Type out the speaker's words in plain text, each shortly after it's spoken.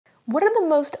What are the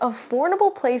most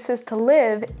affordable places to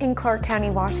live in Clark County,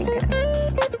 Washington?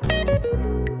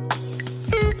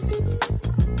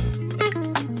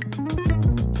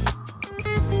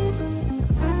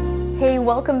 Hey,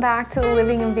 welcome back to the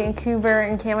Living in Vancouver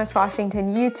and Camas,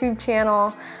 Washington YouTube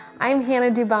channel. I'm Hannah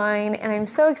Dubine, and I'm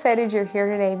so excited you're here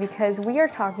today because we are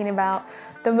talking about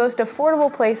the most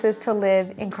affordable places to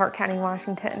live in Clark County,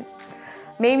 Washington.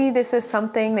 Maybe this is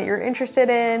something that you're interested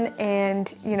in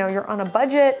and you're on a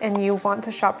budget and you want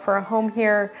to shop for a home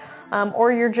here,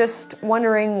 or you're just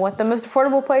wondering what the most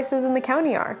affordable places in the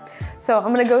county are. So I'm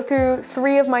gonna go through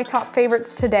 3 of my top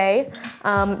favorites today,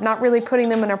 not really putting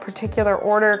them in a particular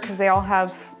order because they all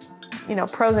have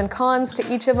pros and cons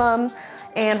to each of them.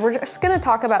 And we're just gonna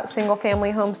talk about single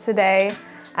family homes today.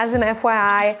 As an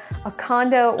FYI, a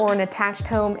condo or an attached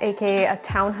home, aka a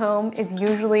townhome, is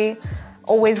usually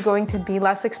always going to be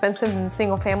less expensive than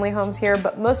single family homes here,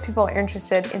 but most people are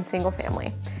interested in single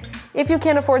family. If you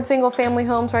can't afford single family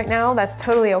homes right now, that's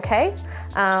totally okay.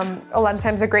 A lot of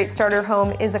times a great starter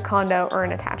home is a condo or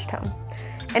an attached home.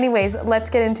 Anyways, let's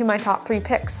get into my top 3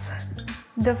 picks.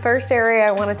 The first area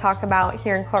I want to talk about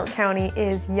here in Clark County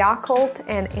is 𝐍𝐞𝐢𝐠𝐡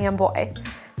and Amboy.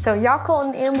 So 𝐍𝐞𝐢𝐠𝐡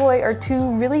and Amboy are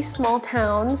 2 really small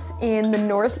towns in the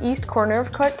northeast corner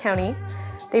of Clark County.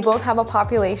 They both have a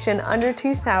population under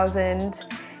 2,000,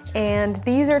 and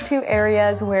these are 2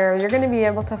 areas where you're gonna be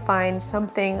able to find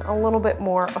something a little bit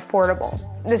more affordable.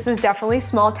 This is definitely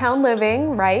small town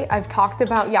living, right? I've talked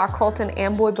about 𝐍𝐞𝐢𝐠𝐡 and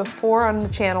Amboy before on the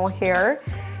channel here,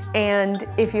 and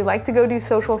if you like to go do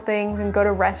social things and go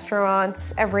to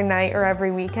restaurants every night or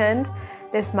every weekend,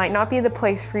 this might not be the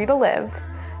place for you to live.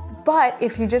 But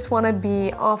if you just wanna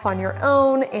be off on your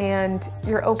own and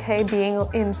you're okay being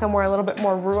in somewhere a little bit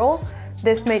more rural,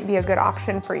 this might be a good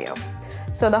option for you.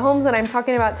 So the homes that I'm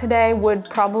talking about today would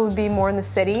probably be more in the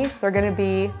city. They're gonna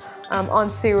be on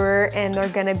sewer and they're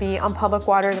gonna be on public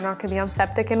water. They're not gonna be on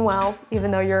septic and well,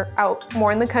 even though you're out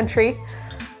more in the country.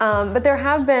 But there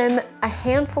have been a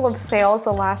handful of sales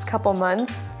the last couple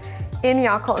months in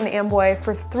𝐍𝐞𝐢𝐠𝐡 and Amboy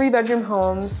for 3-bedroom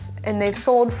homes, and they've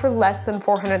sold for less than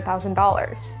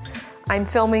 $400,000. I'm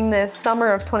filming this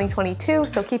summer of 2022,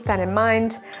 so keep that in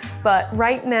mind. But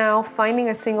right now, finding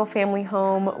a single family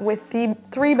home with the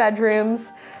 3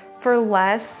 bedrooms for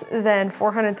less than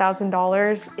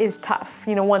 $400,000 is tough.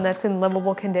 One that's in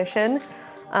livable condition.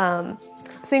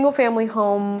 Single family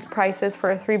home prices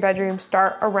for a 3-bedroom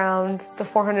start around the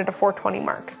 $400 to $420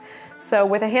 mark. So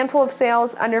with a handful of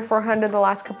sales under $400 the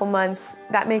last couple months,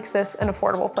 that makes this an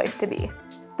affordable place to be.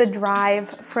 The drive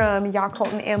from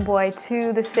𝐍𝐞𝐢𝐠𝐡 and Amboy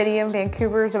to the city of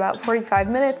Vancouver is about 45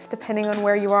 minutes, depending on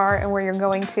where you are and where you're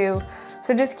going to.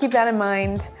 So just keep that in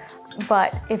mind.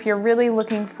 But if you're really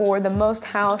looking for the most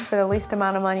house for the least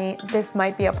amount of money, this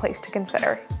might be a place to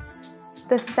consider.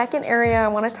 The second area I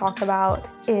want to talk about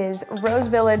is Rose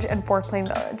Village and Fourth Plain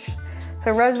Village.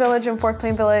 So Rose Village and Fourth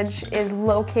Plain Village is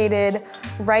located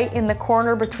right in the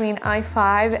corner between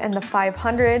I-5 and the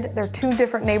 500. They're 2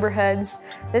 different neighborhoods.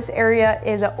 This area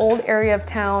is an old area of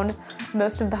town.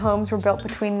 Most of the homes were built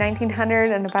between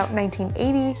 1900 and about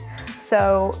 1980.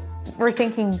 So we're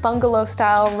thinking bungalow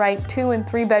style, right? 2- and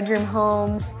 3-bedroom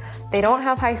homes. They don't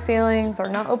have high ceilings, they're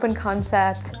not open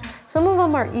concept. Some of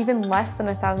them are even less than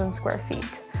 1,000 square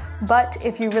feet. But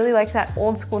if you really like that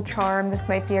old school charm, this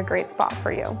might be a great spot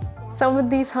for you. Some of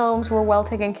these homes were well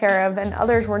taken care of and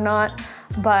others were not,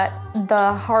 but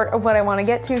the heart of what I want to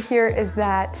get to here is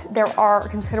that there are a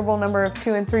considerable number of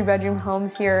 2- and 3-bedroom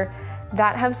homes here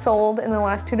that have sold in the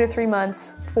last 2 to 3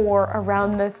 months for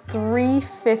around the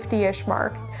 $350-ish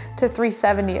mark to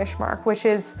 $370-ish mark, which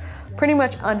is pretty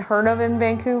much unheard of in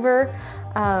Vancouver.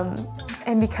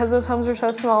 And because those homes are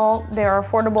so small, they are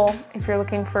affordable. If you're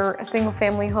looking for a single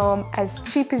family home as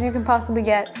cheap as you can possibly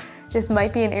get, this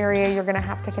might be an area you're gonna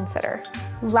have to consider.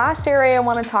 Last area I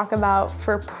wanna talk about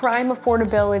for prime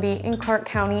affordability in Clark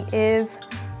County is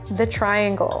the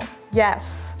Triangle.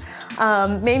 Yes,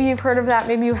 maybe you've heard of that,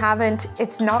 maybe you haven't.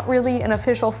 It's not really an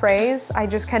official phrase. I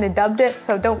just kind of dubbed it,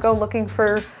 so don't go looking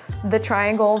for the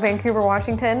Triangle, Vancouver,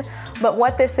 Washington. But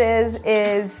what this is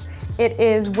it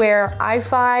is where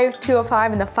I-5,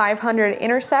 205, and the 500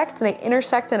 intersect, and they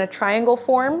intersect in a triangle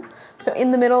form. So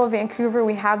in the middle of Vancouver,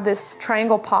 we have this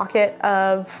triangle pocket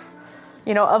of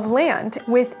land.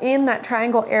 Within that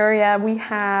triangle area, we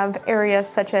have areas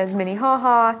such as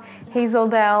Minnehaha,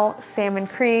 Hazeldale, Salmon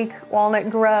Creek, Walnut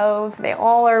Grove. They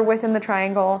all are within the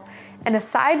triangle. And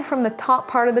aside from the top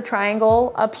part of the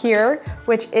triangle up here,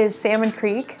 which is Salmon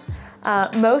Creek,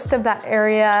 most of that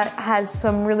area has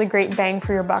some really great bang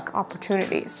for your buck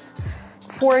opportunities.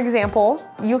 For example,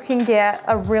 you can get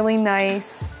a really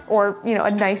nice, or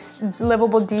a nice,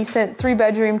 livable, decent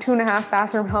 3-bedroom, 2.5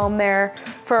 bathroom home there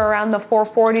for around the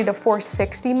 $440 to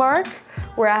 $460 mark.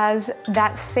 Whereas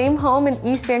that same home in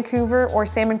East Vancouver or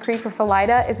Salmon Creek or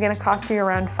Philida is gonna cost you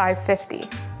around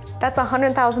 $550. That's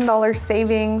 $100,000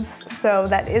 savings, so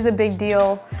that is a big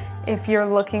deal. If you're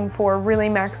looking for really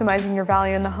maximizing your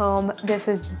value in the home, this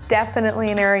is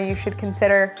definitely an area you should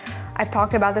consider. I've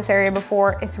talked about this area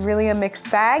before. It's really a mixed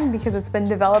bag because it's been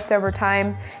developed over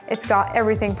time. It's got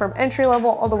everything from entry level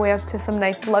all the way up to some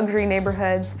nice luxury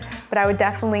neighborhoods, but I would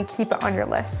definitely keep it on your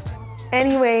list.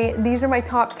 Anyway, these are my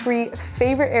top 3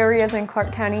 favorite areas in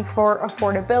Clark County for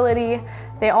affordability.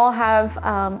 They all have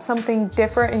something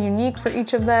different and unique for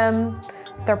each of them.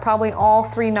 They're probably all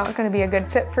 3 not going to be a good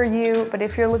fit for you, but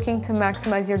if you're looking to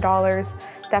maximize your dollars,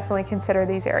 definitely consider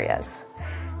these areas.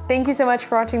 Thank you so much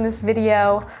for watching this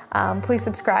video. Please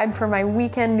subscribe for my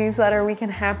weekend newsletter,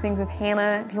 Weekend Happenings with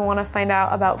Hannah, if you want to find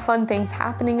out about fun things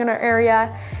happening in our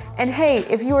area. And hey,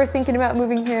 if you are thinking about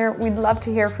moving here, we'd love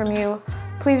to hear from you.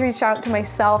 Please reach out to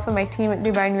myself and my team at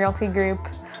Dubine Realty Group.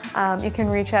 You can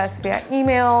reach us via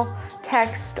email,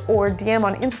 text, or DM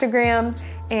on Instagram,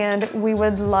 and we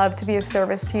would love to be of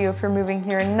service to you if you're moving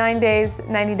here in 9 days,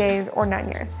 90 days, or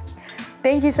 9 years.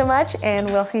 Thank you so much, and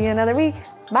we'll see you another week.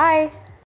 Bye.